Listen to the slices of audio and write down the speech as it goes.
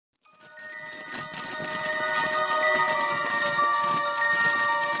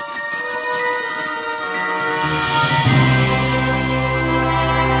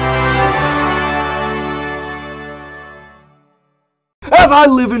As I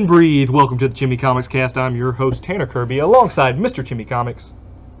live and breathe, welcome to the Chimmy Comics Cast. I'm your host, Tanner Kirby, alongside Mr. Chimmy Comics,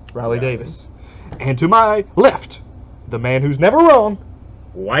 Riley Davis. And to my left, the man who's never wrong,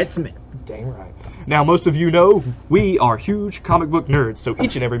 Wyatt Smith. Dang right. Now, most of you know we are huge comic book nerds, so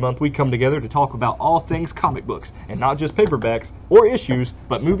each and every month we come together to talk about all things comic books, and not just paperbacks or issues,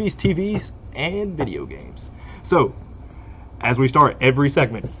 but movies, TVs, and video games. So, as we start every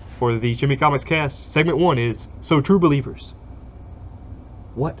segment for the Chimmy Comics Cast, segment 1 is So True Believers.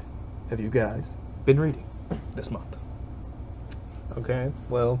 What have you guys been reading this month? Okay,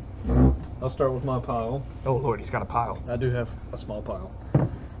 well, I'll start with my pile. Oh Lord, he's got a pile. I do have a small pile.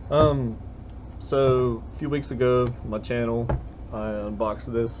 So a few weeks ago, my channel, I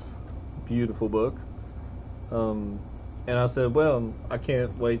unboxed this beautiful book. And I said, well, I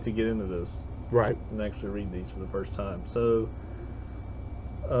can't wait to get into this. Right. And actually read these for the first time. So,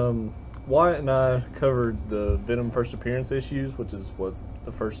 Wyatt and I covered the Venom First Appearance issues, which is what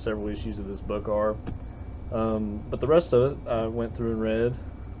the first several issues of this book are. But the rest of it, I went through and read.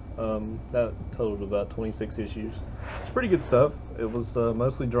 That totaled about 26 issues. It's pretty good stuff. It was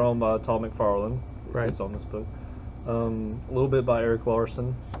mostly drawn by Todd McFarlane. Right. It's on this book. A little bit by Eric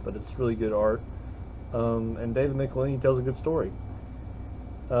Larson, but it's really good art. And David Michelinie tells a good story.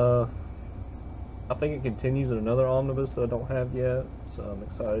 I think it continues in another omnibus that I don't have yet, so I'm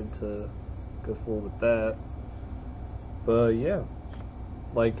excited to go forward with that. But yeah,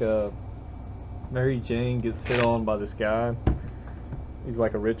 like Mary Jane gets hit on by this guy. He's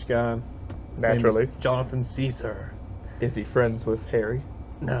like a rich guy. His name is Naturally. Jonathan Caesar. Is he friends with Harry?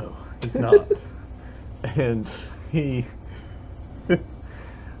 No, he's not. And he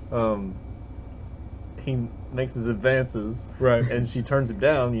he makes his advances, Right. and she turns him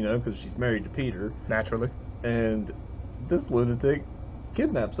down, you know, because she's married to Peter. Naturally. And this lunatic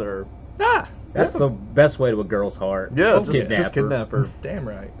kidnaps her. Ah! That's the best way to a girl's heart. Yes, Just kidnap her. Damn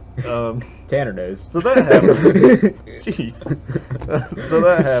right. Tanner knows. So that happens. Jeez. So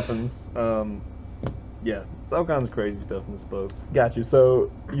that happens. Yeah, it's all kinds of crazy stuff in this book. Got you.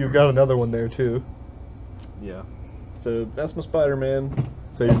 So you've got another one there too. Yeah. So that's my Spider-Man.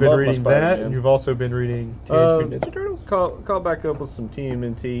 So you've I been love my reading that, Spider-Man. and you've also been reading Teenage Mutant Ninja Turtles? Call back up with some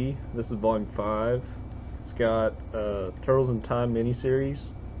TMNT. This is volume 5. It's got Turtles in Time miniseries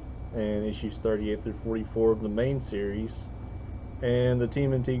and issues 38 through 44 of the main series, and the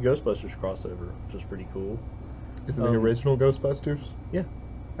TMNT Ghostbusters crossover, which is pretty cool. Is it the original Ghostbusters? Yeah.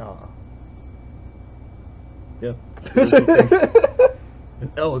 Ah. Yeah.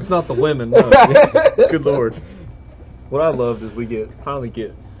 Oh, it's not the women. No. Good lord. What I loved is we finally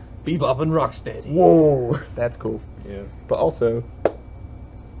get Bebop and Rocksteady. Whoa, that's cool. Yeah. But also,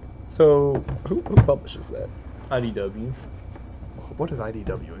 so who publishes that? IDW. What is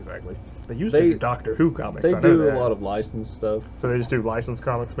IDW exactly? They used to do Doctor Who comics. They I know do that. a lot of licensed stuff. So they just do licensed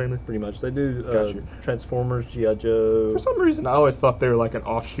comics mainly? Pretty much. They do Gotcha. Transformers, G.I. Joe. For some reason, I always thought they were like an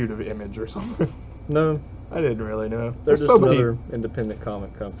offshoot of Image or something. No, I didn't really know. they're There's just so many, another independent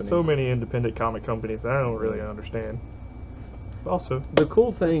comic company. so many independent comic companies that I don't really understand. But also, The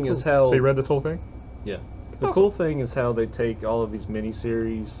cool thing is how so you read this whole thing? yeah. The Awesome. cool thing is how they take all of these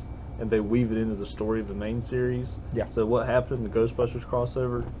miniseries and they weave it into the story of the main series. Yeah. So what happened in the Ghostbusters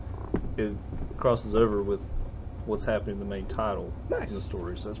crossover, it crosses over with what's happening in the main title Nice. in the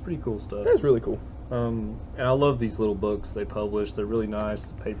story. So it's pretty cool stuff. That's really cool. And I love these little books they publish. They're really nice.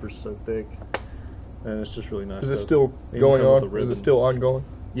 The paper's so thick, and it's just really nice. Is it stuff. still They even going come with on? a Is it ribbon. still ongoing?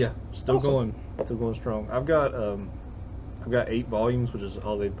 Yeah, still Awesome. going strong. I've got 8 volumes, which is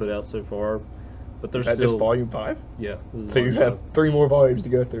all they've put out so far. But there's Is that still just volume 5? yeah. This is So you volume have 3 more volumes to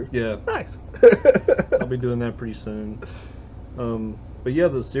go through. 5. Yeah, Nice. I'll be doing that pretty soon. But yeah,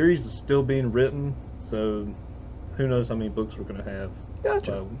 the series is still being written, so who knows how many books we're gonna have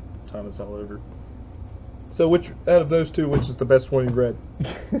Gotcha. by the time it's all over. So which out of those two, which is the best one you've read?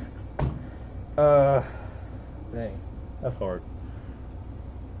 Dang, that's hard.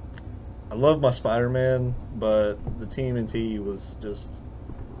 I love my Spider-Man, but the TMNT was just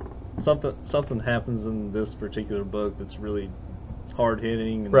something happens in this particular book that's really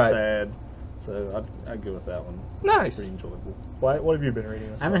hard-hitting and Right. sad. So I'd go with that one. Nice. Pretty enjoyable. What have you been reading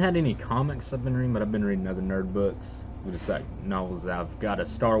this I haven't month? had any comics I've been reading, but I've been reading other nerd books. Just like novels. I've got a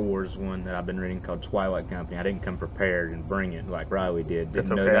Star Wars one that I've been reading called Twilight Company. I didn't come prepared and bring it like Riley did. That's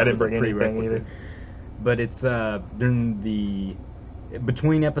Didn't know okay. that I didn't was a bring anything prerequisite. either. But it's during the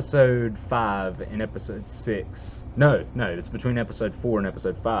between episode 5 and episode 6. No, it's between episode 4 and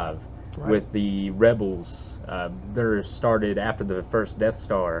episode 5. Right. With the rebels, they're started after the first Death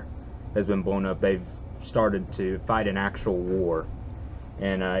Star has been blown up. They've started to fight an actual war,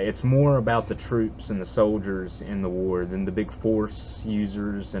 and it's more about the troops and the soldiers in the war than the big force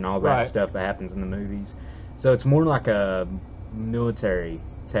users and all that Right. stuff that happens in the movies. So it's more like a military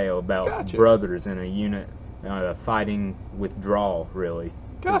tale about Gotcha. brothers in a unit fighting withdrawal, really,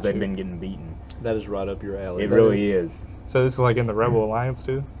 because Gotcha. they've been getting beaten. That is right up your alley. It That really is. So this is like in the Rebel Alliance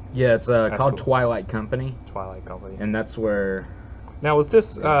too? Yeah, it's called cool. Twilight Company, Twilight Company. and that's where Now was this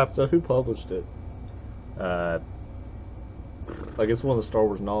So who published it? Like it's one of the Star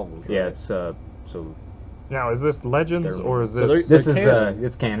Wars novels. Right? yeah, it's so now is this Legends They're- or is so this this They're is canon.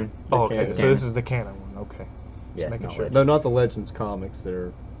 it's canon. Oh, okay. canon. So this is the canon one. Okay. Yeah, making not sure. Legends. No, not the Legends comics.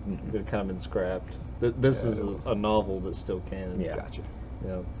 They're Mm-mm. they've kind of been scrapped. This is a novel that's still canon. Yeah. Gotcha.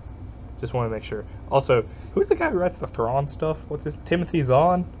 Yeah. Just want to make sure. Also, who's the guy who writes the Thrawn stuff? What's his Timothy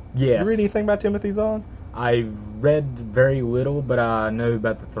Zahn? Yes. You read anything about Timothy Zahn? I've read very little, but I know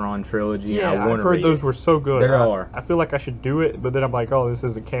about the Thrawn trilogy. and I I've want to heard read those it. were so good. There I, are. I feel like I should do it, but then I'm like, oh, this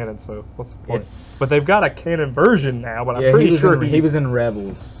isn't canon, so what's the point? It's- But they've got a canon version now, but I'm Yeah, pretty he was sure in, he was in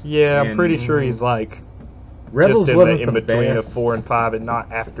Rebels. Yeah, I'm and pretty sure he's like Rebels just in wasn't the in the between of best. 4 and 5, and not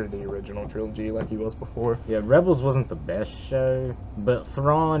after the original trilogy like he was before. Yeah, Rebels wasn't the best show, but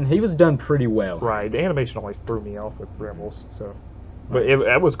Thrawn, he was done pretty well. Right, the animation always threw me off with Rebels, so. But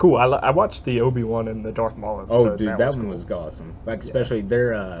it was cool. I watched the Obi-Wan and the Darth Maul episode. Oh, and dude, that one cool. was awesome. Like, especially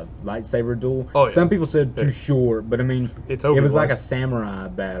their lightsaber duel. Oh, yeah. Some people said too Yeah. short, but I mean, It's it was Obi-Wan. like a samurai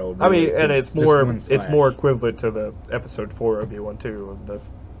battle. I mean, dude. and It's it's just more one it's slash. more equivalent to the episode 4 Obi-Wan 2 of the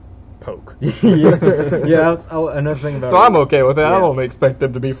poke. yeah, that's another thing about. So I'm okay with that. I Yeah. don't expect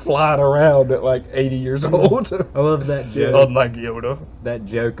them to be flying around at like 80 years old. I love that joke. Unlike Yoda. That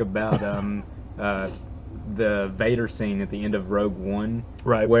joke about the Vader scene at the end of Rogue One,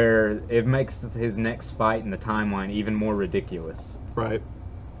 Right. where it makes his next fight in the timeline even more ridiculous. Right.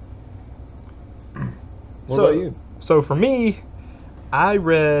 What So- about you? So for me, I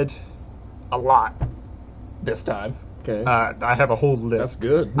read a lot this time. Okay. I have a whole list. That's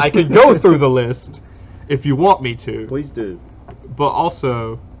good. I could go through the list if you want me to, Please do. but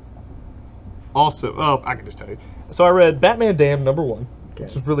also, well, I can just tell you. So I read Batman Damned #1, Okay.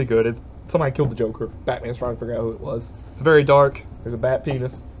 which is really good. It's somebody killed the Joker. Batman's trying to figure out who it was. It's very dark. There's a bat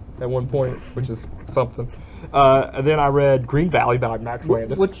penis at one point, which is something. And then I read Green Valley by Max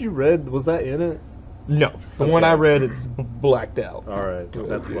Landis. What you read, was that in it? No, the one Okay. I read is blacked out. All right.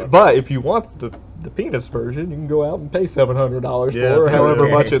 That's what. But if you want the penis version, you can go out and pay $700 Yeah, for, or however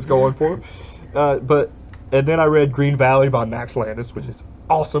yeah. much it's going for. And then I read Green Valley by Max Landis, which is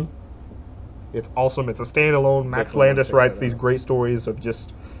awesome. It's awesome. It's a standalone. Max Definitely Landis check writes that these out. great stories of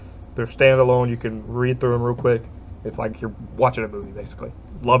just they're standalone. You can read through them real quick. It's like you're watching a movie, basically.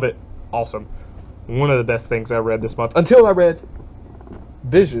 Love it. Awesome. One of the best things I read this month until I read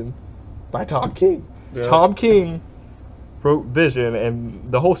Vision by Tom King. Yeah. Tom King wrote Vision, and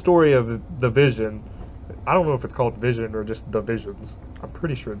the whole story of the Vision, I don't know if it's called Vision or just The Visions. I'm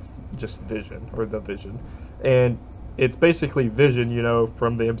pretty sure it's just Vision or The Vision. And it's basically Vision, you know,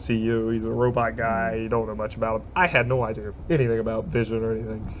 from the MCU. He's a robot guy. You don't know much about him. I had no idea anything about Vision or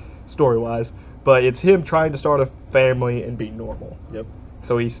anything story-wise. But it's him trying to start a family and be normal. Yep.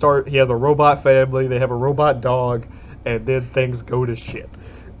 So he has a robot family, they have a robot dog, and then things go to shit.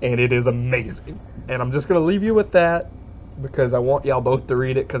 And it is amazing. And I'm just going to leave you with that because I want y'all both to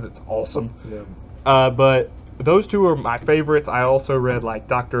read it because it's awesome. Yeah. But those two are my favorites. I also read like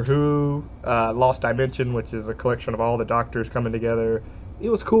Doctor Who, Lost Dimension, which is a collection of all the doctors coming together. It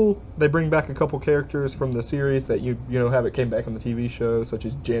was cool. They bring back a couple characters from the series that you know haven't came back on the TV show, such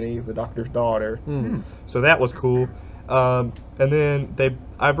as Jenny, the Doctor's daughter. So that was cool. And then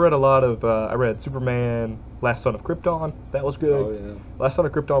I've read a lot of. I read Superman, Last Son of Krypton. That was good. Oh yeah. Last Son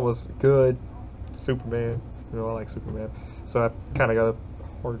of Krypton was good. Superman, you know, I like Superman. So I kind of got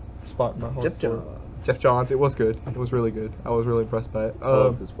a hard spot in my heart. Jeff for Johns. Jeff Johns. It was good. It was really good. I was really impressed by it. I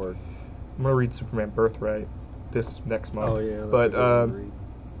love his work. I'm gonna read Superman Birthright this next month. Oh yeah. That's But a good one to read.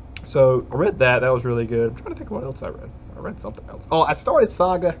 so I read that. That was really good. I'm trying to think of what else I read. I read something else. Oh, I started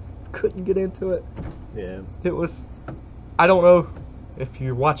Saga. Couldn't get into it. Yeah. It was. I don't know if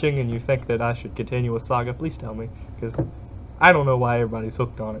you're watching and you think that I should continue with Saga. Please tell me, because I don't know why everybody's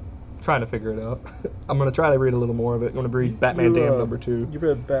hooked on it. I'm trying to figure it out. I'm gonna try to read a little more of it. I'm gonna read Batman You, Damned #2. You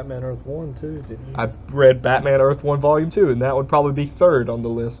read Batman Earth 1 too, didn't you? I read Batman Earth 1 Volume 2, and that would probably be third on the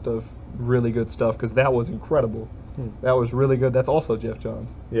list of really good stuff because that was incredible. That was really good. That's also Jeff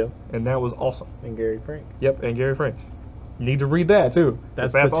Johns, Yep. and that was awesome. And Gary Frank. Yep, and Gary Frank. Need to read that too.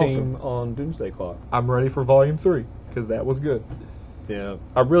 'cause That's the awesome. team on Doomsday Clock. I'm ready for Volume 3 because that was good. Yeah.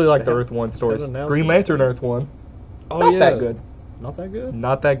 I really like the They Earth 1 stories. announced Green it. Lantern Earth 1. Oh Not yeah. that good. Not that good.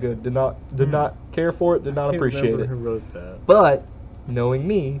 Not that good. Did not care for it. Did not I can't appreciate remember it. who wrote that. But knowing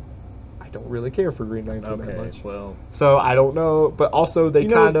me, I don't really care for Green Lantern that Okay, much. well, So I don't know, but also they You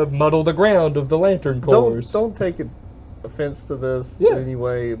know- kind of muddle the ground of the Lantern Corps. don't take offense to this Yeah. in any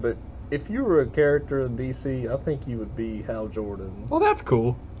way, but if you were a character in DC, I think you would be Hal Jordan. Well, that's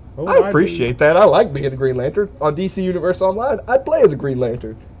cool. Oh, I appreciate that. I like being a Green Lantern. On DC Universe Online, I'd play as a Green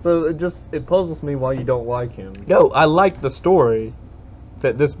Lantern. So it puzzles me why you don't like him. No, I like the story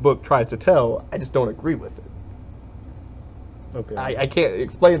that this book tries to tell. I just don't agree with it. Okay. I can't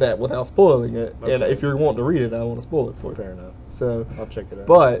explain that without spoiling it. And Okay. if you're wanting to read it, I want to spoil it for you. Fair enough. So, I'll check it out.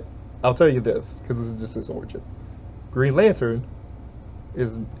 but I'll tell you this because this is just his origin. Green Lantern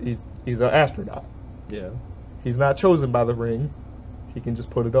he's an astronaut. yeah. He's not chosen by the ring. He can just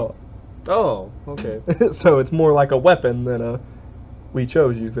put it on. Oh, okay. So it's more like a weapon than a "we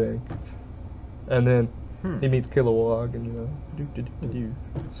chose you" thing. And then he meets Kilowog and do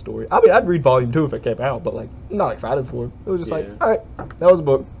story. I mean, I'd read volume 2 if it came out, but like, I'm not excited for it. It was just like, Yeah. all right, that was a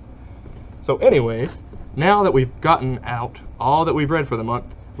book. So, anyways, now that we've gotten out all that we've read for the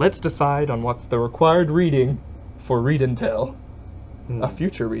month, let's decide on what's the required reading for Read and Tell, a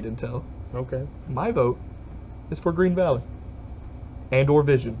future Read and Tell. Okay. My vote is for Green Valley and or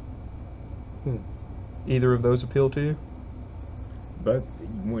Vision. Either of those appeal to you? But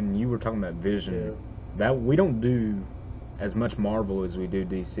when you were talking about Vision, that we don't do as much Marvel as we do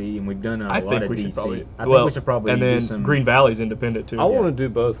DC, and we've done a lot of DC. I think we should probably and do then some. Green Valley's independent too. I want to do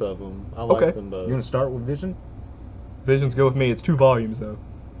both of them. I like Okay. them both. You want to start with Vision? Visions go with me. It's 2 volumes though,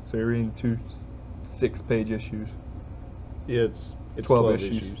 so you're reading 2 6-page issues. Yeah, it's 12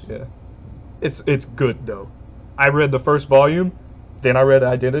 issues. Yeah, it's good though. I read the first volume, then I read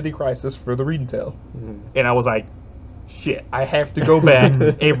Identity Crisis for the Read and Tell, and I was like, shit, I have to go back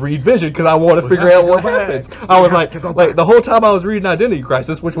and read Vision because I want to figure have out to what go back. happens. I was have to go like back. the whole time I was reading Identity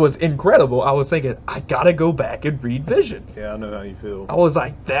Crisis, which was incredible, I was thinking, I gotta go back and read Vision. Yeah, I know how you feel. I was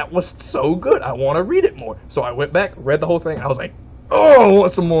like, that was so good. I want to read it more. So I went back, read the whole thing. I was like, oh, I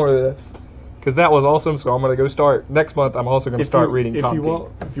want some more of this. Because that was awesome. So I'm going to go start. Next month, I'm also going to start reading Tom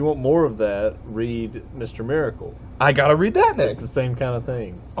King. If you want more of that, read Mr. Miracle. I got to read that It's the next. same kind of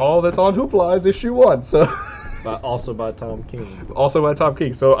thing. All that's on Hoopla is issue 1. So Also by Tom King. also by Tom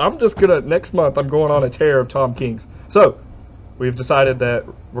King. So I'm just going to, next month, I'm going on a tear of Tom King's. So we've decided that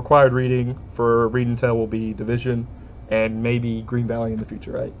required reading for Read and Tell will be Division and maybe Green Valley in the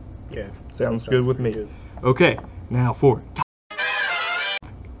future, right? Yeah. Sounds good with me. pretty good. Okay, now for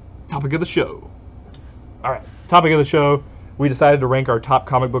topic of the show. All right, topic of the show. We decided to rank our top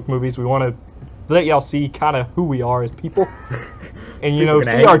comic book movies. We want to let y'all see kind of who we are as people, and you know,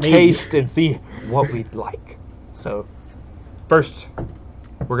 People see gonna our hate me. taste and see what we like. So, first,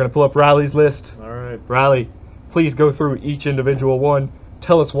 we're gonna pull up Riley's list. All right. Riley, please go through each individual one.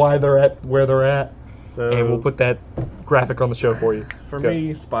 Tell us why they're at where they're at, So and we'll put that graphic on the show for you. for Go.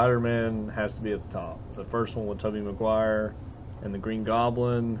 me, Spider-Man has to be at the top. The first one with Tobey Maguire and the Green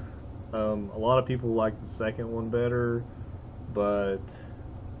Goblin. A lot of people like the second one better, but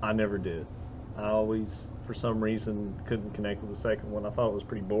I never did. I always, for some reason, couldn't connect with the second one. I thought it was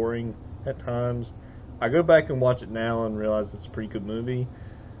pretty boring at times. I go back and watch it now and realize it's a pretty good movie,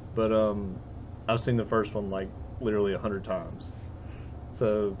 but I've seen the first one like literally 100 times.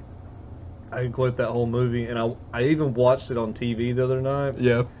 So I can quote that whole movie, and I even watched it on TV the other night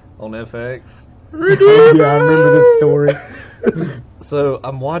Yeah. on FX. Yeah, I remember this story. So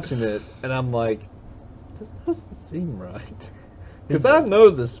I'm watching it, and I'm like, this doesn't seem right. Because I know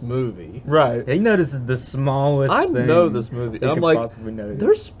this movie. Right. He notices the smallest I thing know this movie. he And I'm could like, possibly notice.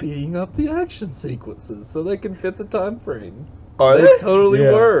 they're speeding up the action sequences so they can fit the time frame. Are They they? totally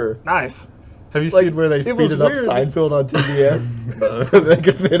Yeah. were. Nice. Have you Like, seen where they it was speeded up weird. Seinfeld on TBS No. so they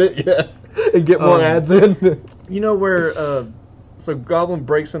could fit it, yeah, and get more ads in? You know where, so Goblin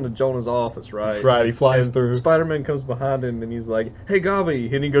breaks into Jonah's office, right? Right, he flies And through. Spider-Man comes behind him and he's like, "Hey, Gobby,"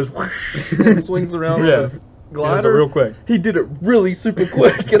 and he goes whoosh, and swings around Yeah. with his Yeah, glider. so real quick. He did it really super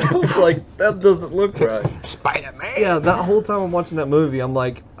quick, and I was like, "That doesn't look right." Spider-Man. Yeah, that whole time I'm watching that movie, I'm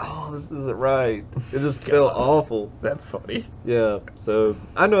like, "Oh, this isn't right." It just felt awful. That's funny. Yeah, so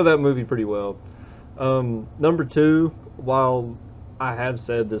I know that movie pretty well. Number 2, while I have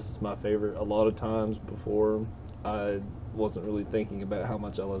said this is my favorite a lot of times before, I wasn't really thinking about how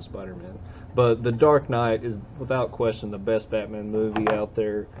much I love Spider-Man. But The Dark Knight is without question the best Batman movie out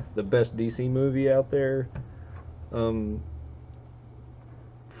there, the best DC movie out there.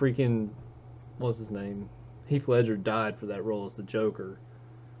 Freaking, what's his name? Heath Ledger died for that role as the Joker.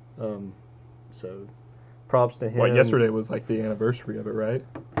 So props to him. Well, yesterday was like the anniversary of it, right?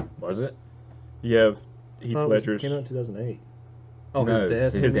 Was it? You have Heath Oh, Ledger's it came out in 2008. Oh, No, his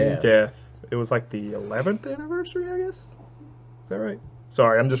death. his his yeah. death. It was like the 11th anniversary, I guess. that right?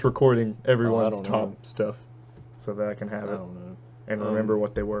 Sorry, I'm just recording everyone's don't top know. stuff so that I can have I it don't know. and remember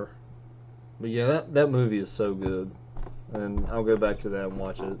what they were. But yeah, that movie is so good, and I'll go back to that and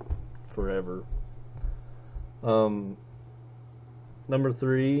watch it forever. Number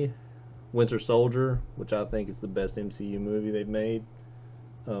 3, Winter Soldier, which I think is the best MCU movie they've made.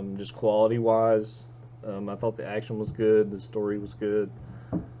 Just quality wise, I thought the action was good, the story was good,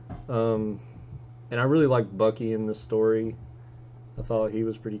 and I really liked Bucky in this story. I thought he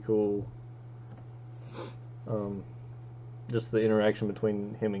was pretty cool. Just the interaction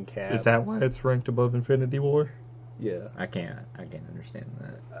between him and Cap. Is that why it's ranked above Infinity War? Yeah. I can't understand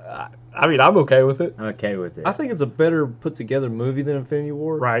that. I mean, I'm okay with it. I'm okay with it. I think it's a better put together movie than Infinity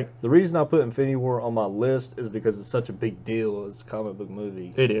War. Right. The reason I put Infinity War on my list is because it's such a big deal as a comic book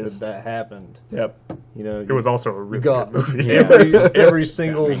movie. It is. That happened. Yep. You know, It was also a you really got good movie. every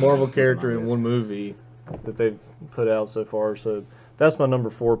single Marvel character in list. one movie that they've put out so far. So that's my number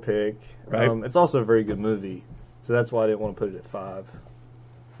 4 pick. Right. It's also a very good movie. So that's why I didn't want to put it at 5.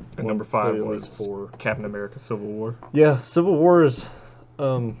 And number Put 5 it at was least 4. Captain America: Civil War. Yeah, Civil War is.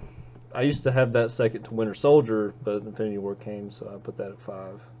 I used to have that second to Winter Soldier, but Infinity War came, so I put that at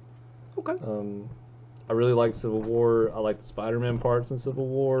 5. Okay. I really like Civil War. I like the Spider-Man parts in Civil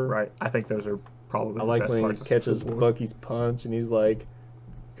War. Right. I think those are probably I the like best when he parts of catches Civil War. Bucky's punch and he's like, "You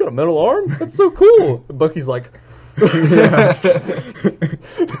got a metal arm? That's so cool." And Bucky's like,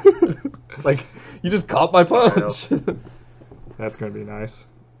 "Like you just caught my punch." That's gonna be nice.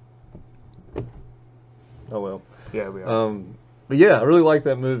 Oh well. Yeah, we are. But yeah, I really like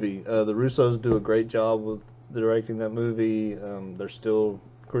that movie. The Russos do a great job with directing that movie. They're still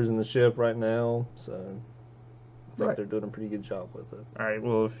cruising the ship right now, so I think Right. they're doing a pretty good job with it. All right.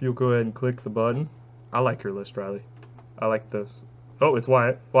 Well, if you'll go ahead and click the button, I like your list, Riley. I like this. Oh, it's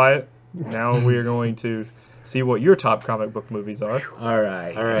Wyatt. Wyatt. Now we are going to see what your top comic book movies are. All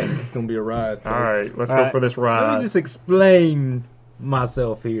right. All right, it's gonna be a ride. All right. Let's All go right. for this Let ride. me just explain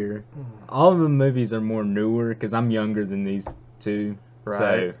myself here. All of the movies are more newer because I'm younger than these two. Right.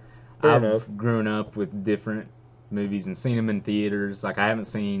 So Fair I've enough. grown up with different movies and seen them in theaters. Like I haven't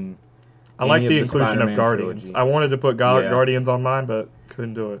seen. I like any the of inclusion of Spider-Man Guardians. trilogy. I wanted to put Yeah. Guardians on mine, but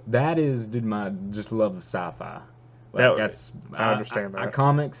couldn't do it. That is, dude, my just love of sci-fi. That- That's I understand that.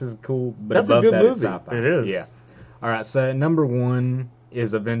 Comics is cool, but That's a above good that is movie. sci-fi. It is. Yeah. All right. So number 1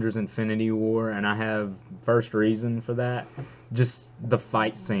 is Avengers: Infinity War, and I have first reason for that. Just the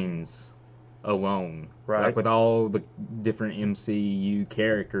fight scenes alone, Right. Like with all the different MCU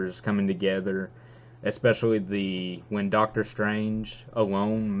characters coming together, especially when Doctor Strange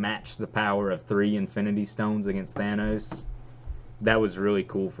alone matched the power of 3 Infinity Stones against Thanos. That was really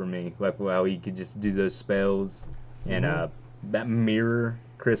cool for me. Like how he could just do those spells, and that mirror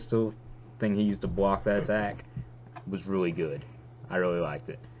crystal thing he used to block that attack was really good. I really liked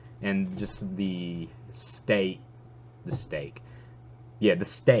it, and just the stakes.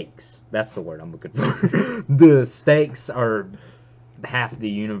 That's the word I'm looking for. The stakes are half the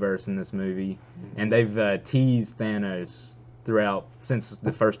universe in this movie, and they've teased Thanos throughout since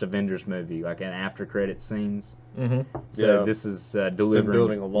the first Avengers movie, like in after credit scenes. Mm-hmm. So Yeah. this is Been delivering.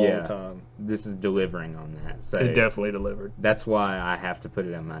 building a long yeah, time. This is delivering on that. So It definitely delivered. that's why I have to put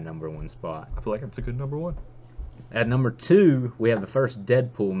it at my number 1 spot. I feel like it's a good number 1. At number 2, we have the first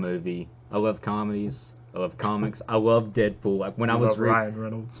Deadpool movie. I love comedies. I love comics. I love Deadpool. Like when I was Ryan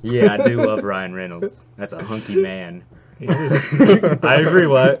Reynolds. Yeah, I do love Ryan Reynolds. That's a hunky man. I agree,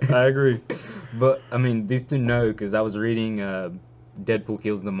 Wyatt. I agree. But I mean, these two know because I was reading Deadpool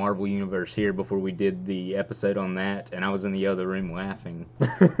Kills the Marvel Universe here before we did the episode on that, and I was in the other room laughing.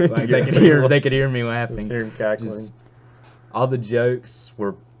 Like they could hear me laughing. Just hear him cackling. Just- all the jokes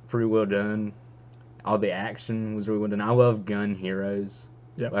were pretty well done. All the action was really well done. I love gun heroes.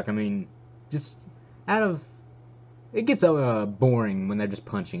 Yeah. Like I mean, just it gets boring when they're just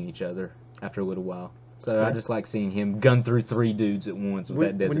punching each other after a little while. So I just like seeing him gun through 3 dudes at once with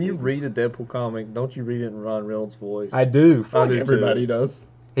that desert. When you eagle. read a Deadpool comic, don't you read it in Ryan Reynolds' voice? I do. I do Everybody too. does.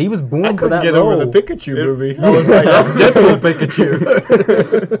 He was born I for couldn't that get role. over the Pikachu movie. I was like, that's Deadpool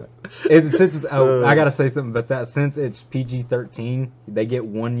Pikachu. I gotta say something about that. Since it's PG-13, they get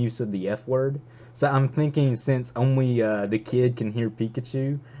one use of the F word. So I'm thinking since only the kid can hear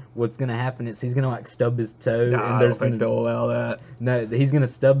Pikachu, what's gonna happen is he's gonna like stub his toe, Nah, and I there's don't think gonna they'll allow that. no, he's gonna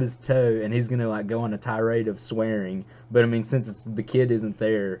stub his toe, and he's gonna like go on a tirade of swearing. But I mean, since the kid isn't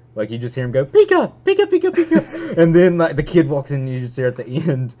there, like you just hear him go Pika, Pika, Pika, Pika, and then like the kid walks in, and you just hear at the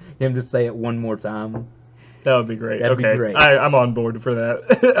end him just say it one more time. That would be great. That'd be okay, great. I'm on board for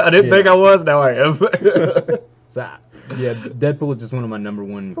that. I didn't Yeah. think I was. Now I am. So yeah, Deadpool is just one of my number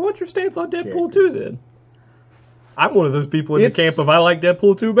 1. So what's your stance on Deadpool Characters. 2 then? I'm one of those people in the It's- camp of I like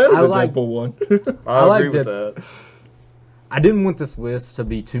Deadpool 2 better I than like- Deadpool 1. I like agree with Dead- that. I didn't want this list to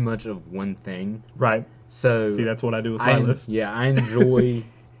be too much of one thing, Right. so See, that's what I do with my list. Yeah, I enjoyed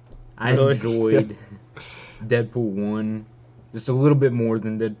Really? Deadpool 1 just a little bit more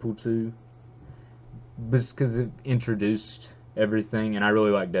than Deadpool 2, just because it introduced everything, and I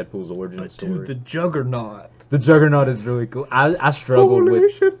really like Deadpool's origin story. Dude, the Juggernaut. The Juggernaut is really cool. I struggled Holy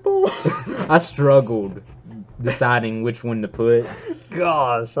with shit, boy. I struggled deciding which one to put,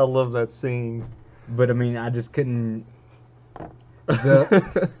 Gosh, I love that scene. but I mean I just couldn't.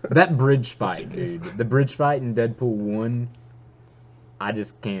 That bridge fight, dude. The bridge fight in Deadpool 1, I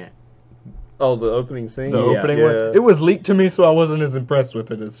just can't. Oh, the opening scene? The Yeah. opening one. It was leaked to me, so I wasn't as impressed with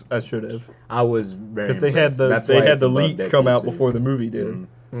it as I should have. I was very Because they had impressed. the That's why had it's the above leak Deadpool come out 2. before the movie did,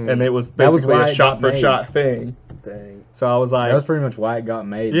 Mm. and it was That was basically why a it shot got for shot thing. Dang. So I was like, That was pretty much why it got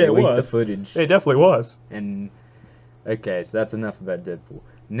made. Yeah, They it leaked was. the footage. it definitely was. And okay, so that's enough about Deadpool.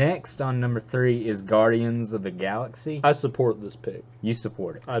 Next on number 3 is Guardians of the Galaxy. I support this pick. You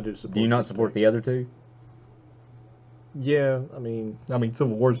support it. I do support. Do you not this support pick. the other two? Yeah, I mean, I mean,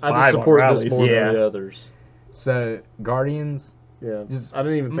 Civil War's I fine just on support rallies. this more Yeah. than the others. So Guardians, Yeah, Just- I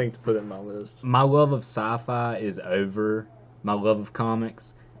didn't even think to put it in my list. my love of sci-fi is over my love of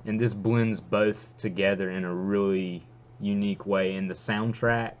comics, and this blends both together in a really unique way. In the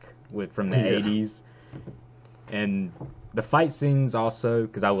soundtrack from the Yeah. 80s, and the fight scenes also,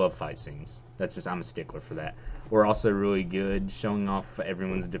 because I love fight scenes. That's just, I'm a stickler for that. Were also really good, showing off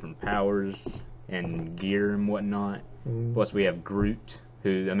everyone's different powers and gear and whatnot. Plus we have Groot,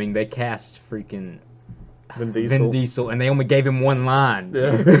 who, I mean, they cast freaking Vin Diesel. and they only gave him one line.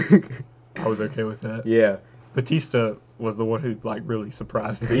 Yeah. I was okay with that. Yeah. Batista was the one who like really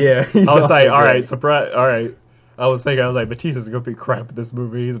surprised me. Yeah. he's I was like, also all right, great. surprise, all right. I was like, Batista's gonna be crap at this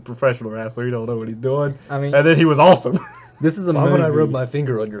movie. He's a professional wrestler. He don't know what he's doing. I mean, And then he was awesome. this is a Why movie. would I rub my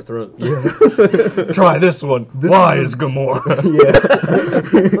finger on your throat? Try this one. Why is Gamora?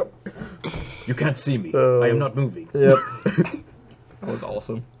 Yeah. You can't see me. Oh. I am not moving. Yep. That was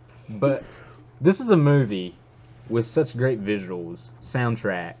awesome. But this is a movie with such great visuals,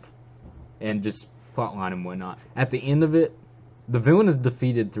 soundtrack, and just plotline and whatnot. At the end of it, the villain is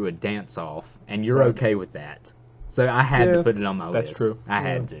defeated through a dance-off, and you're Right. okay with that. So I had Yeah, to put it on my that's list. true. I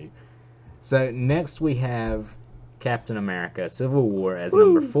had to. So next we have Captain America: Civil War as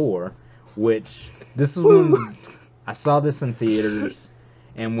number 4, which this is when I saw this in theaters,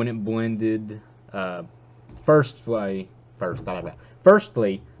 and when it blended, firstly,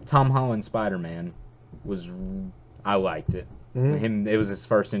 Tom Holland Spider-Man was, I liked it. Mhm. It was his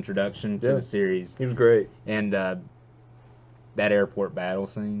first introduction to Yeah. the series, He was great. and that airport battle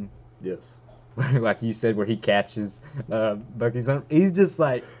scene, Yes. like you said, where he catches Bucky's arm, he's just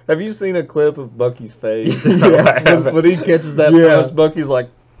like, Have you seen a clip of Bucky's face? Yeah, I haven't. when he catches that Yeah. punch, Bucky's like,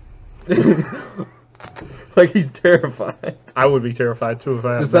 like he's terrified. I would be terrified too if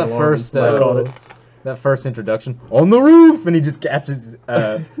I had just that metal first, arms. I caught it. that first introduction on the roof, and he just catches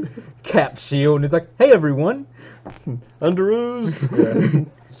Cap's shield, and he's like, "Hey, everyone!" Underoos. Yeah.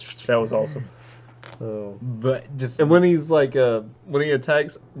 That was awesome. Oh. But just And when he's like, when he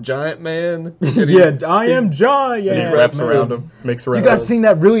attacks Giant Man, and he- yeah, I am Giant. And he wraps around him, makes around You guys him. seen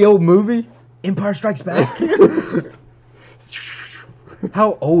that really old movie, Empire Strikes Back?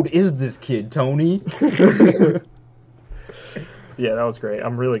 How old is this kid, Tony? Yeah, that was great.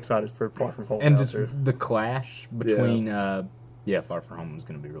 I'm really excited for Far From Home. And now, just too. the clash between Far From Home is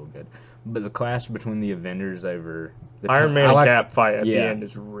going to be real good. But the clash between the Avengers over the Iron Man I and like- Cap fight at the yeah. end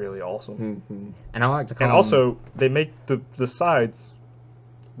is really awesome. Mhm. and I like to call And them- also, they make the sides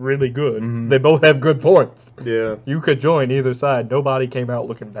really good. Mhm. They both have good points. Yeah. You could join either side. Nobody came out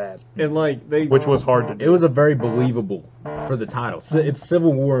looking bad, And like they, which was hard to do. it was a very believable for the title. It's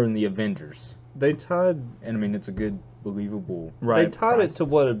Civil War and the Avengers, they tied and I mean it's a good believable. right. they tied it to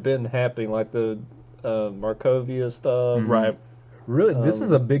what had been happening, like the Markovia stuff. Mhm. Right. Really, this Um,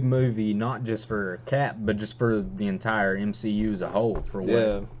 is a big movie, not just for Cap, but just for the entire MCU as a whole, for what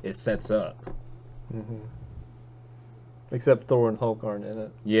Yeah. it sets up. Mhm. Except Thor and Hulk aren't in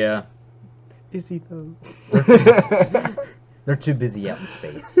it. Yeah, Is he though? they're too busy out in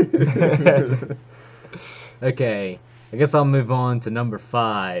space. Okay, I guess I'll move on to number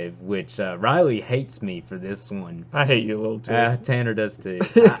 5, which Riley hates me for this one. I hate you a little too. Tanner does too.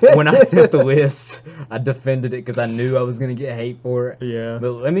 When I sent the list, I defended it because I knew I was going to get hate for it. Yeah.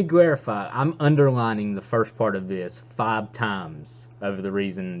 But let me clarify. I'm underlining the first part of this 5 times over the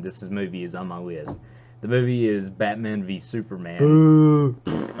reason this movie is on my list. The movie is Batman v Superman.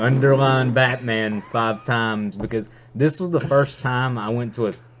 Underline Batman 5 times because this was the first time I went to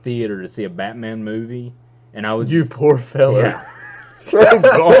a theater to see a Batman movie, and I was You poor fella. Yeah. Oh,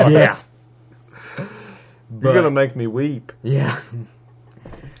 God. yeah. You're But- gonna make me weep. Yeah.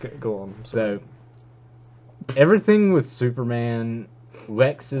 Okay, go on. I'm sorry. So everything with Superman,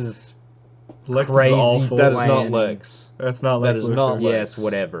 Lex's Lex crazy is awful. That is not plan. Lex. That's not That Lex is Luthor. not Lex. Yes,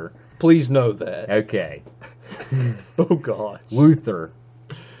 whatever. Please know that. Okay. Oh gosh. Luthor.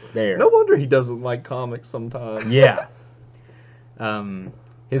 There. No wonder he doesn't like comics sometimes. Yeah.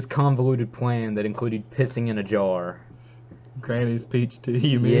 His convoluted plan that included pissing in a jar. Granny's peach tea,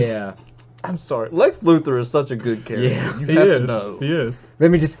 you mean? Yeah. I'm sorry. Lex Luthor is such a good character. Yeah. You He have is. to know. He is.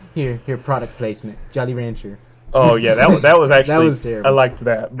 Let me just here product placement. Jolly Rancher. Oh yeah, that was actually was terrible. I liked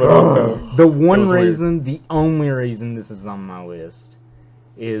that, but also The one was weird. reason, the only reason this is on my list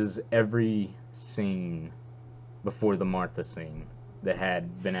is every scene before the Martha scene that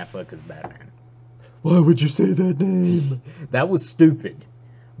had Ben Affleck as Batman. why would you say that name? That was stupid.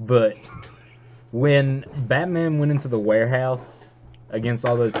 But when Batman went into the warehouse against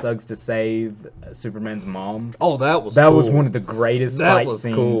all those thugs to save Superman's mom, Oh, that was that cool. was one of the greatest That fight was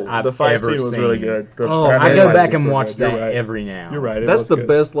scenes cool. I've The fight ever scene was seen. really good. Oh, I Batman go fight back scenes and were watch good. that You're right. every now. You're right. it That's was the good.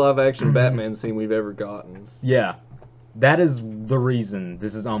 best live action Batman scene we've ever gotten. Yeah, that is the reason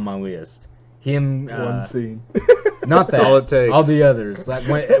this is on my list. Him, One scene. not that, That's all it takes. all the others. Like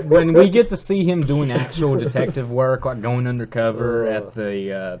when we get to see him doing actual detective work, like going undercover at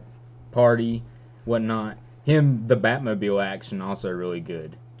the party, whatnot. Him, the Batmobile action, also really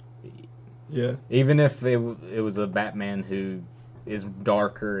good. Yeah. Even if it was a Batman who is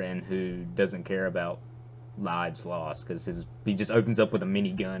darker and who doesn't care about lives lost, because he just opens up with a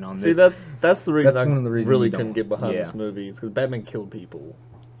minigun on See, this. that's the reason That's I one of the reasons really you don't- couldn't get behind yeah. this movie. It's because Batman killed people.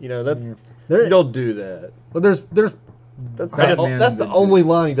 You know, that's There- you don't do that. Well, there's That's Batman that's the that- only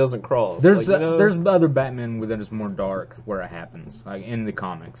line he doesn't cross. There's Like, you know, there's other Batman that is more dark where it happens, like in the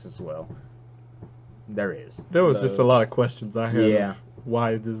comics as well. There is. There was No. just a lot of questions I had. Yeah. Of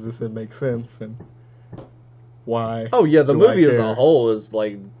why does this make sense and why? Oh yeah, the do I movie as a care? whole is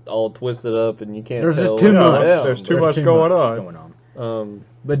like all twisted up, and you can't. There's tell just too what's much. going on, There's too but- much going on. going on. Um,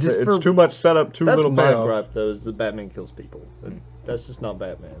 But just It's for, too much setup, too that's little my payoff. gripe though. Is that Batman kills people. That's just not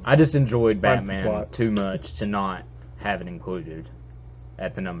Batman. I just enjoyed Mine's the Batman plot. too much to not have it included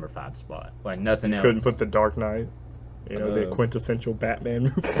at the number 5 spot. Like nothing else. Couldn't put the Dark Knight. You know, the No. quintessential Batman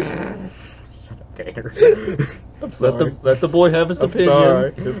movie. Dare. Let the boy have his I'm opinion.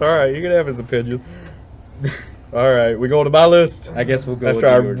 sorry. It's alright. You can have his opinions. Alright, we go to my list. I guess we'll go After with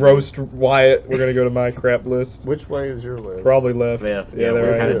I yours. roast Wyatt, we're going to go to my crap list. Which way is your list? Probably left. Yeah, we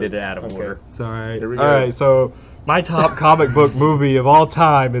there kind it of is. did it out of Okay. order. It's alright. Here we go. Alright, so my top comic book movie of all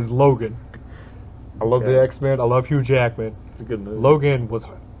time is Logan. I love the Okay. X-Men. I love Hugh Jackman. It's a good movie. Logan was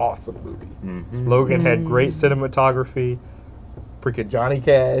an awesome movie. Mhm. Logan had great cinematography. Freaking Johnny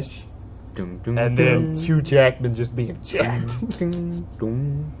Cash. Dum, dum, And then dum. Hugh Jackman just being jacked. Dum,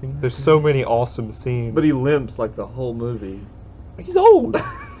 dum, dum. There's so many awesome scenes. But he limps like the whole movie. He's old.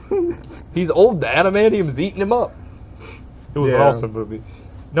 He's old. The adamantium's eating him up. It was an Yeah. awesome movie.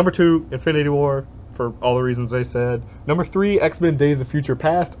 Number 2, Infinity War, for all the reasons they said. Number 3, X-Men Days of Future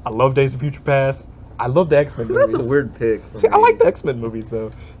Past. I love Days of Future Past. I love the X-Men See, movies. that's a weird pick. for See, I me. like the X-Men movies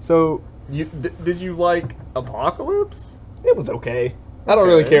though. So Did you like Apocalypse? it was okay. I don't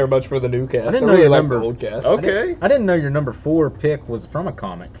really Okay. care much for the new cast. I didn't know really your like number. the old cast. Okay. I didn't know your number 4 pick was from a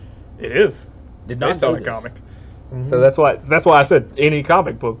comic. It is. Did not Based know on a this. comic. Mhm. So that's why I said any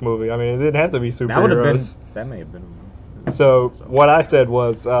comic book movie. I mean, it didn't have to be superheroes. That would have been. That may have been. So what I said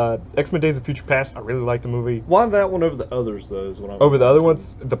was X-Men Days of Future Past. I really liked the movie. Why that one over the others though? Is what I'm Over the other asking.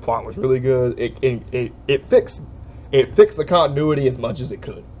 ones, the plot was really good. It fixed the continuity as much as it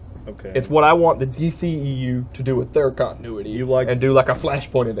could. Okay. It's what I want the DCEU to do with their continuity. You like- and do like a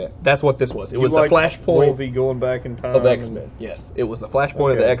flashpoint event. That's what this was. It You was like the flashpoint Wolvie going back in time of the X-Men. Yes, it was the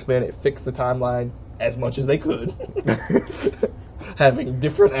flashpoint of the Okay. X-Men. It fixed the timeline as much as they could. Having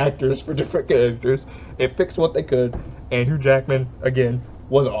different actors for different characters, it fixed what they could. And Hugh Jackman again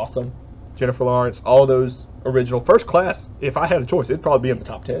was awesome. Jennifer Lawrence, all those original First Class. If I had a choice, it'd probably be in the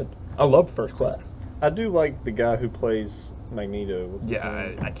top 10. I love First Class. I do like the guy who plays Magneto. What's his Yeah,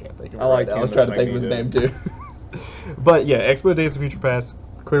 name? I can't think of it I like right now. I him was as trying to think of his name Magneto. too. But yeah, X-Men Days of Future Past,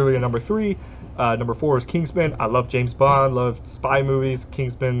 clearly a number 3. Number 4 is Kingsman. I love James Bond, love spy movies.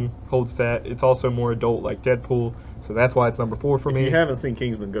 Kingsman holds that. It's also more adult like Deadpool, so that's why it's number 4 for If me. you haven't seen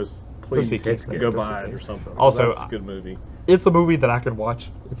Kingsman, please see Kingsman. go Go buy see it or it. something. Also, that's a good movie. It's a movie that I can watch.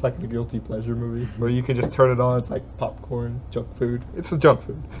 It's like a guilty pleasure movie where you can just turn it on. It's like popcorn, junk food. It's a junk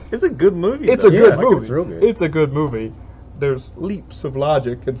food. It's a good movie. It's though. a Yeah, good like, movie. it's real good. It's a good movie. There's leaps of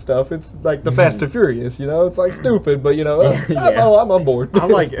logic and stuff. It's like the Fast and Furious, It's like stupid, but Yeah. I'm on board. I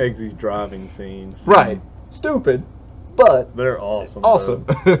like Eggsy's driving scenes. Right. stupid, but They're awesome. awesome.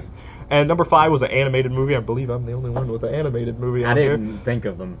 Bro. And number 5 was an animated movie. I believe I'm the only one with an animated movie I on here. didn't think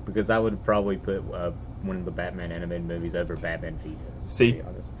of them because I would probably put one of the Batman animated movies over Batman Fetus. to See? be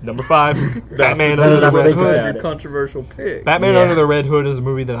honest. Number 5, Batman No, Under no, the no, Red think Hood. about it. Controversial pick. Batman Yeah. Under the Red Hood is a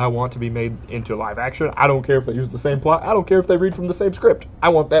movie that I want to be made into live action. I don't care if they use the same plot. I don't care if they read from the same script. I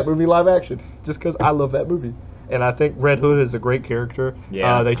want that movie live action just because I love that movie. And I think Red Hood is a great character.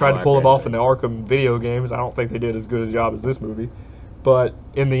 Yeah, They tried I to like pull it Red off Hood. in the Arkham video games. I don't think they did as good a job as this movie. But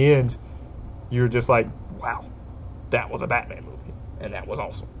in the end, you're just like, wow, that was a Batman movie. And that was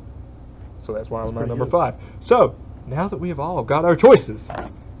awesome. So that's why I'm my pretty number good. 5. So, now that we have all got our choices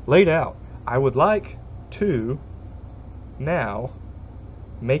laid out, I would like to now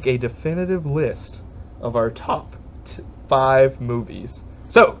make a definitive list of our top 5 movies.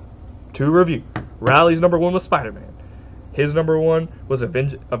 So, to review, Riley's number 1 was Spider-Man. His number 1 was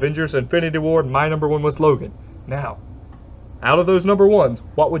Avengers Infinity War, and my number 1 was Logan. Now, out of those number 1s,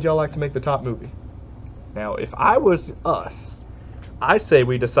 what would y'all like to make the top movie? Now, if I was us, I say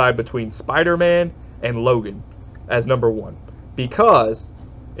we decide between Spider-Man and Logan as number 1, because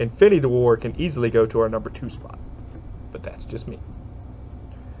Infinity War can easily go to our number 2 spot. But that's just me.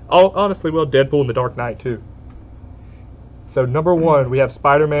 Oh, honestly, well, Deadpool and The Dark Knight too. So number 1, we have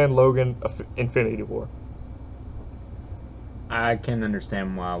Spider-Man, Logan, Infinity War. I can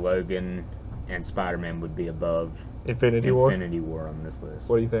understand why Logan and Spider-Man would be above Infinity War. Infinity War on this list.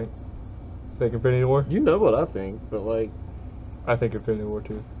 What do you think? Think Infinity War? You know what I think, but like, I think Infinity War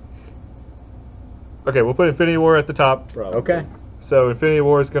too. Okay, we'll put Infinity War at the top. probably. Okay. So Infinity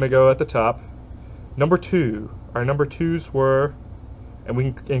War is going to go at the top. Number 2. Our number 2s were, and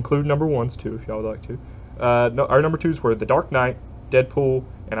we can include number 1s too if y'all would like to. No, our number 2s were The Dark Knight, Deadpool,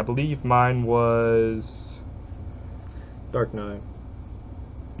 and I believe mine was. Dark Knight.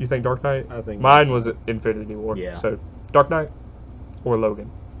 You think Dark Knight? I think mine Dark was Infinity War. Yeah. So Dark Knight or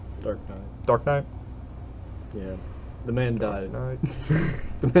Logan. Dark Knight. Dark Knight. Yeah. The man died. Knight.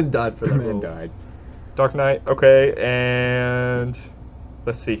 The man died for that Man role. died. Dark Knight. Okay, and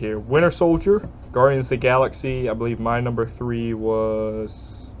let's see here. Winter Soldier, Guardians of the Galaxy. I believe my number 3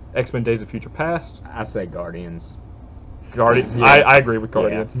 was X-Men: Days of Future Past. I say Guardians. Guardian. Yeah. I agree with Yeah.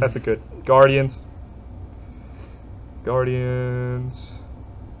 Guardians. That's a good Guardians. Guardians.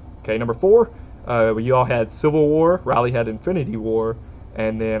 Okay, number 4. You all had Civil War. Riley had Infinity War,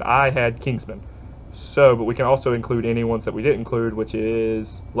 and then I had Kingsman. So, but we can also include any ones that we didn't include, which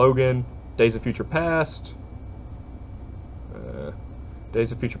is Logan, Days of Future Past,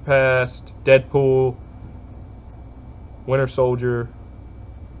 Days of Future Past, Deadpool, Winter Soldier,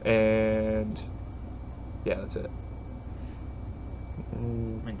 and yeah, that's it. I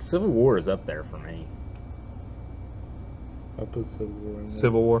mean, Civil War is up there for me. I put Civil War in there.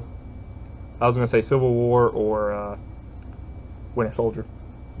 Civil War. I was gonna say Civil War or Winter Soldier.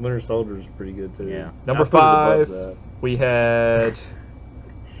 Winter Soldier is pretty good too. Yeah. Number I put it above 5, that. we had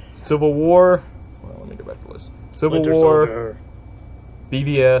Civil War. Well, let me go back to the list. Civil Winter War, Soldier.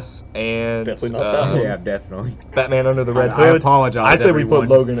 BVS, and Definitely not that one. Yeah, definitely. Batman Under the Red I Hood. apologize, I say we put everyone.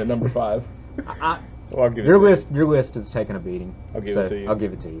 Logan at number 5. Well, I'll give it Your to you. list is taking a beating. I'll give so it to you. I'll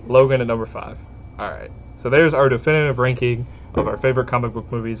give it to you. Logan at number 5. All right. So there's our definitive ranking of our favorite comic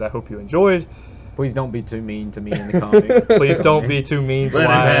book movies. I hope you enjoyed. Please don't be too mean to me in the comments. Please don't be too mean to Let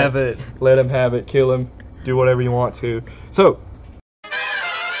him Wyatt. have it. Let him have it. Kill him. Do whatever you want to. So,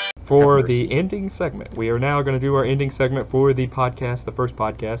 for Have the mercy. ending segment, we are now going to do our ending segment for the podcast,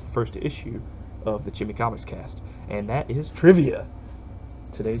 the first issue of the Jimmy Comics Cast, and that is trivia.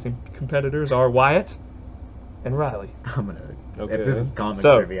 Today's competitors are Wyatt and Riley. I'm gonna. Okay. If this is comic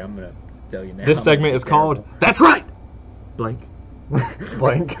So, trivia, I'm gonna tell you now. This segment is called "That's Right." Blank.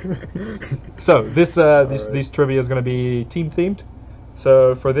 Blank. So this right. these trivia is going to be team themed.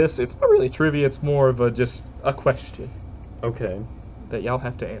 So for this, it's not really trivia; it's more of just a question Okay. that y'all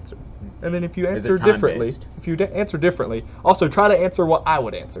have to answer. And then if you Is it answer time differently, based? if you answer differently, also try to answer what I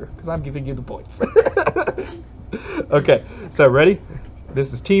would answer because I'm giving you the points. Okay, so ready?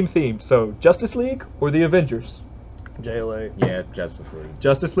 This is team themed. So Justice League or the Avengers? JLA. Yeah, Justice League.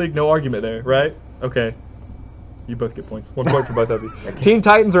 Justice League, no argument there, right? Okay. You both get points. 1 point for both of you. Okay. Teen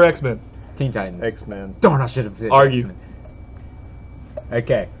Titans or X-Men? Teen Titans. X-Men. Darn, I should have said Argue. X-Men.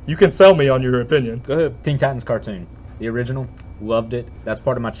 Okay. You can sell me on your opinion. Go ahead. Teen Titans cartoon. The original. Loved it. That's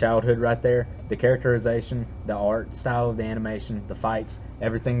part of my childhood right there. The characterization, the art style of the animation, the fights,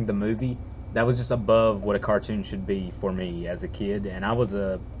 everything, the movie. That was just above what a cartoon should be for me as a kid. And I was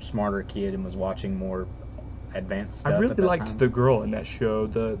a smarter kid and was watching more advanced stuff. I at really that liked time. the girl in that show,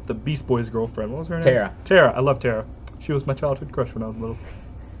 the Beast Boys girlfriend. What was her name? Tara. Tara. I love Tara. She was my childhood crush when I was little.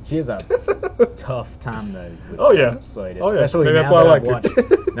 She has a tough time though. With Oh, yeah. Slade, Oh, yeah. especially Maybe that's now why I that like I've her.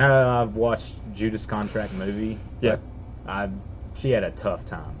 watched, now that I've watched Judas Contract movie. Yeah. She had a tough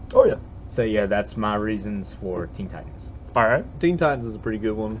time. Oh yeah. So yeah, that's my reasons for Teen Titans. All right. Teen Titans is a pretty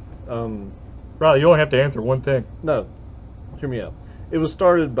good one. Riley, you only have to answer one thing. No, hear me out. It was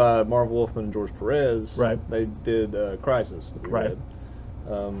started by Marv Wolfman and George Perez. Right. They did Crisis. That we Right.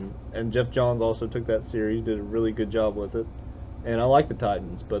 read. And Jeff Johns also took that series, did a really good job with it. And I like the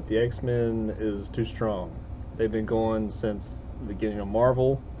Titans, but the X-Men is too strong. They've been going since the beginning of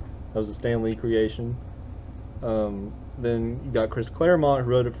Marvel. That was a Stan Lee creation. Then you got Chris Claremont,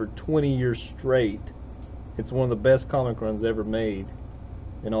 who wrote it for 20 years straight. It's one of the best comic runs ever made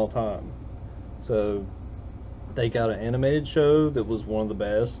in all time. So they got an animated show that was one of the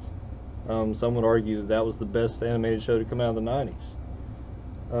best. Some would argue that was the best animated show to come out of the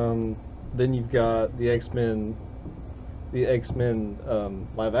 90s. Then you've got the X-Men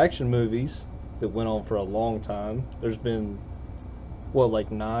live action movies that went on for a long time. There's been, what,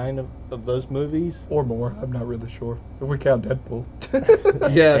 like 9 of those movies? Or more. I'm not really sure. If we count Deadpool. Yeah, if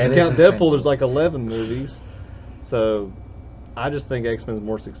it you is count insane. Deadpool, there's like 11 movies. So I just think X-Men's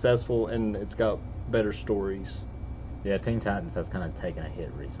more successful and it's got better stories. Yeah, Teen Titans has kind of taken a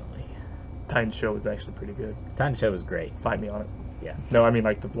hit recently. Titans show is actually pretty good. Titan show was great. Fight me on it. Yeah. No, I mean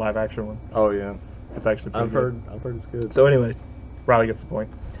like the live action one. Oh yeah, It's actually pretty I've good. heard it's good. So, anyways, Riley gets the point.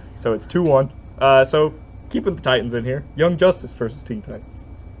 So it's 2-1. So keeping the Titans in here, Young Justice versus Teen Titans.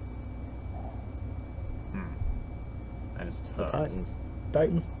 That is the tough. Titans.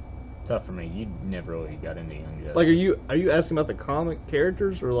 Titans. Tough for me. You never really got into Young Justice. Like, are you asking about the comic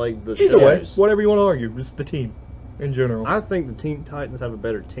characters or like the Either way, shows? whatever you want to argue, just the team in general. I think the Teen Titans have a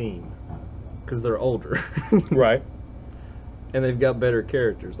better team because they're older, Right. and they've got better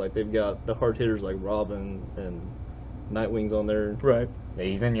characters. Like they've got the hard hitters like Robin and Nightwing's on there. Right. Yeah,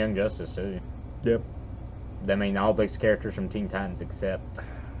 he's in Young Justice too. Yep. I mean, all those characters from Teen Titans except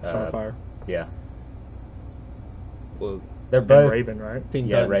Starfire. Yeah, Well, they're And both. Raven, right? Teen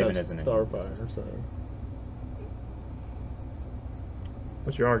Yeah, Titans Raven have isn't in Starfire. So,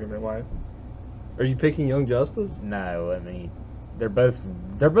 What's your argument, Wyatt? are you picking Young Justice? No, I mean, they're both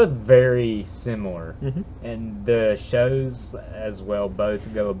very similar, Mhm. and the shows as well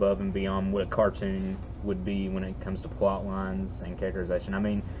both go above and beyond what a cartoon would be when it comes to plot lines and characterization. I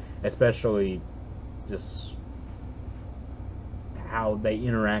mean, especially just how they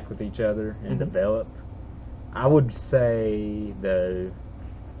interact with each other and Mhm. develop. I would say the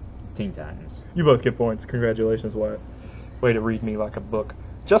Teen Titans. You both get points. Congratulations, Wyatt. Way to read me like a book.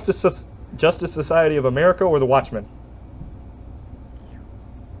 Justice Society of America or The Watchmen?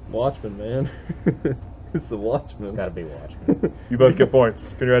 Watchmen, man. It's the Watchmen. It's got to be Watchmen. You both get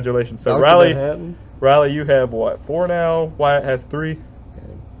points. Congratulations. So Dr. Riley, Manhattan. Riley, you have what? 4 now. Wyatt has 3.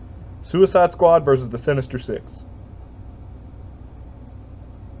 Suicide Squad versus the Sinister Six.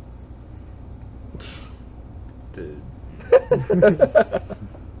 Dude.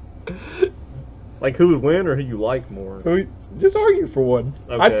 Like, who would win or who you like more? Just argue for one.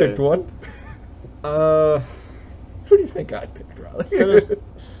 I Okay. picked one. Who do you think I picked, Riley? Sinister-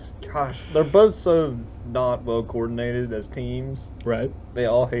 Gosh, they're both so not well coordinated as teams. Right, They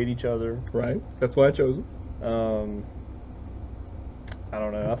all hate each other. right. That's why I chose them. I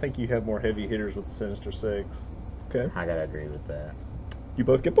don't know. I think you have more heavy hitters with the Sinister Six. Okay. I gotta agree with that. You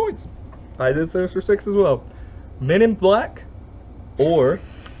both get points. I did Sinister Six as well. Men in Black or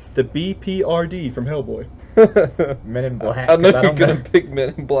the BPRD from Hellboy. Men in Black. I know 'cause you're don't gonna know. pick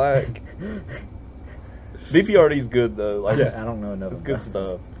Men in Black. BPRD's good though. Like, Yes. I don't know enough. it's good about it.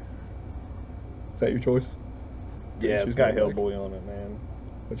 stuff. Is that your choice? Yeah, Choose it's got Men in Black. Hellboy on it, man.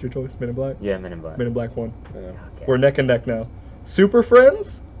 What's your choice? Men in Black? Yeah, Men in Black. Men in Black 1. Yeah. Okay. We're neck and neck now. Super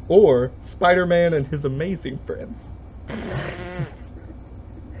Friends or Spider-Man and his Amazing Friends?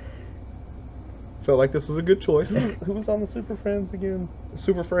 Felt like this was a good choice. Who was on the Super Friends again?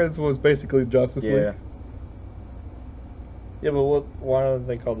 Super Friends was basically Justice League. Yeah. Yeah, but why are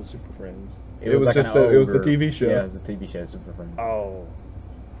they called the Super Friends? It was like just an the- it was the older- TV show. Yeah, it was the TV show, Super Friends. Oh,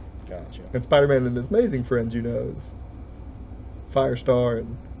 gotcha. And Spider-Man and his Amazing Friends, you know, is Firestar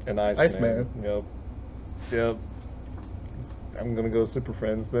and And Iceman. Iceman. Yep. Yep. I'm gonna go Super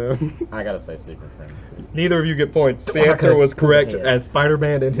Friends then. I gotta say Super Friends. Too. neither of you get points. The I answer could've was correct put it. as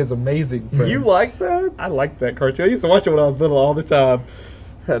Spider-Man and his Amazing Friends. You like that? I liked that cartoon. I used to watch it when I was little all the time.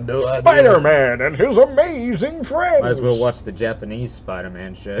 Had no idea. Spider-Man and his Amazing Friends. Might as well watch the Japanese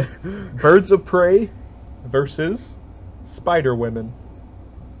Spider-Man show. Birds of Prey versus Spider-Women.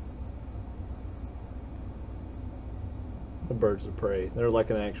 The Birds of Prey. They're like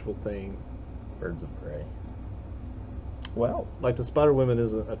an actual thing. Birds of Prey. Well, Like the Spider Women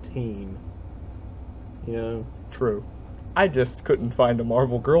isn't a team. You know. true. I just couldn't find a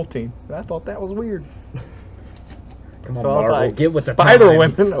Marvel girl team. And I thought that was weird. Come on, So I was Marvel, like, get with the Spider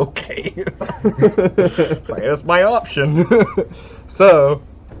times. Women, okay. It's like, that's my option. So,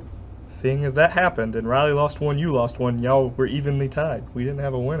 seeing as that happened, and Riley lost one, you lost one, y'all were evenly tied. We didn't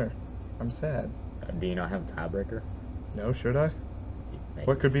have a winner. I'm sad. Do you not have a tiebreaker? No, should I?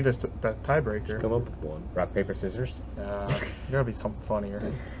 What could be the tiebreaker? Come up with one. Rock, paper, scissors? Gotta be something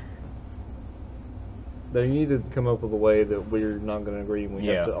funnier. Then you need to come up with a way that we're not going to agree and we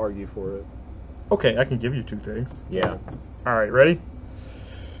Yeah. have to argue for it. Okay, I can give you two things. Yeah. All right, ready?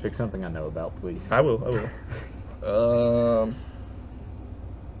 Pick something I know about, please. I will.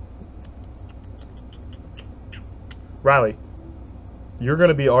 Riley, you're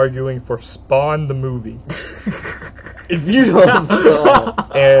gonna be arguing for Spawn the movie. If you don't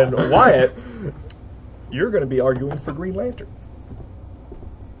stop. And Wyatt, you're gonna be arguing for Green Lantern.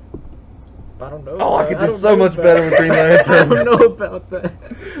 I don't know. Oh, I could do don't so know much about- better with Green Lantern. I don't know about that.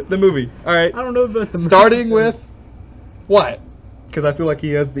 The movie. All right. I don't know about the Starting with Wyatt, because I feel like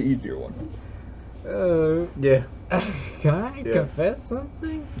he has the easier one. Yeah. Can I Yeah. confess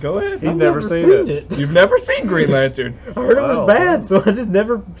something? Go ahead. He's I've never seen it. You've never seen Green Lantern. I heard it Wow. was bad, so I just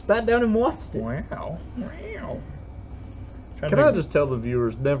never sat down and watched it. Wow. Can I just tell the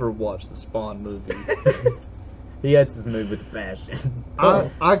viewers, never watch the Spawn movie? He hates this movie with passion.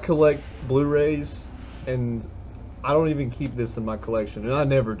 I collect Blu-rays, and I don't even keep this in my collection, and I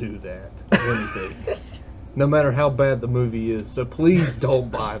never do that. Of anything. No matter how bad the movie is, so please don't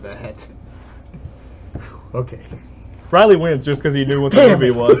buy that. Okay. Riley wins just because he knew what the Damn movie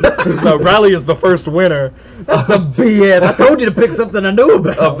it. was. So Riley is the first winner That's some BS. I told you to pick something I knew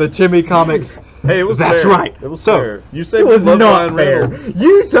about. of the Timmy Comics. Hey, it was That's fair. right. It was So, fair. You said It was you loved not Ryan fair. Reynolds.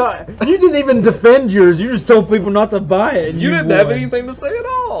 You didn't even defend yours. You just told people not to buy it. And You didn't have won. anything to say at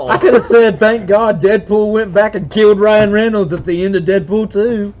all. I could have said, thank God Deadpool went back and killed Ryan Reynolds at the end of Deadpool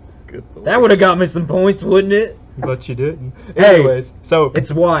 2. Good Lord. That would have got me some points, wouldn't it? But you didn't. Hey. Anyways, so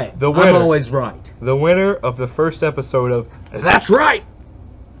It's Wyatt. The I'm winner. always right. the winner of the first episode of That's Right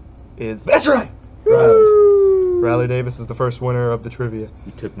is That's right. Riley. Riley Davis is the first winner of the trivia.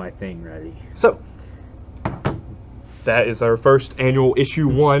 You took my thing, Riley. So, that is our first annual issue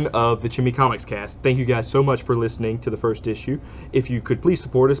 1 of the Chimmy Comics Cast. Thank you guys so much for listening to the first issue. If you could please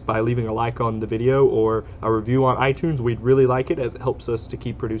support us by leaving a like on the video or a review on iTunes, we'd really like it as it helps us to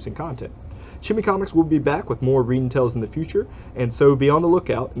keep producing content. Chimmy Comics will be back with more read and tells in the future, and so be on the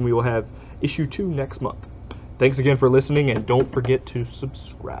lookout, and we will have issue 2 next month. Thanks again for listening, and don't forget to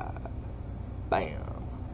subscribe. Bam.